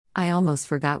I almost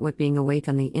forgot what being awake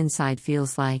on the inside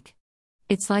feels like.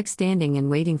 It's like standing and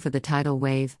waiting for the tidal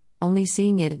wave, only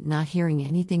seeing it, not hearing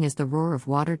anything as the roar of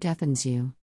water deafens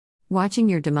you. Watching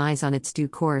your demise on its due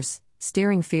course,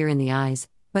 staring fear in the eyes,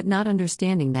 but not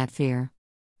understanding that fear.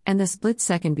 And the split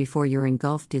second before you're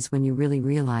engulfed is when you really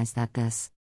realize that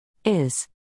this is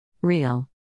real.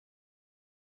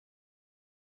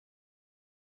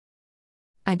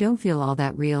 I don't feel all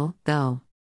that real, though.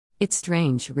 It's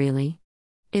strange, really.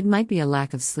 It might be a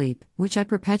lack of sleep, which I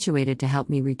perpetuated to help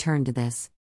me return to this.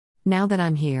 Now that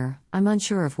I'm here, I'm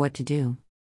unsure of what to do.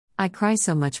 I cry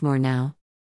so much more now.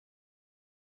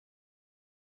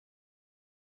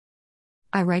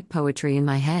 I write poetry in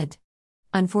my head.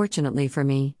 Unfortunately for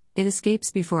me, it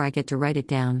escapes before I get to write it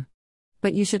down.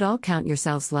 But you should all count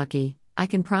yourselves lucky, I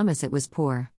can promise it was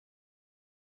poor.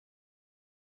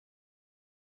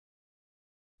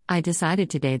 I decided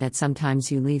today that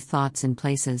sometimes you leave thoughts in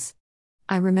places.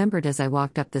 I remembered as I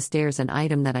walked up the stairs an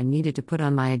item that I needed to put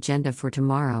on my agenda for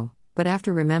tomorrow, but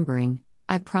after remembering,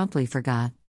 I promptly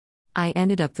forgot. I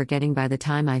ended up forgetting by the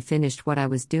time I finished what I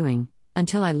was doing,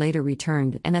 until I later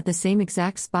returned and at the same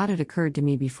exact spot it occurred to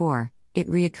me before, it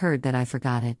reoccurred that I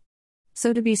forgot it.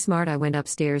 So to be smart I went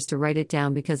upstairs to write it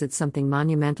down because it's something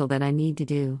monumental that I need to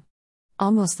do.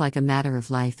 Almost like a matter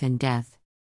of life and death.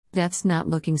 Death's not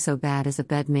looking so bad as a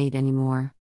bedmate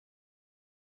anymore.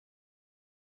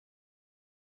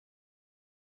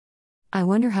 I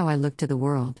wonder how I look to the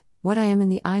world, what I am in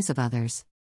the eyes of others.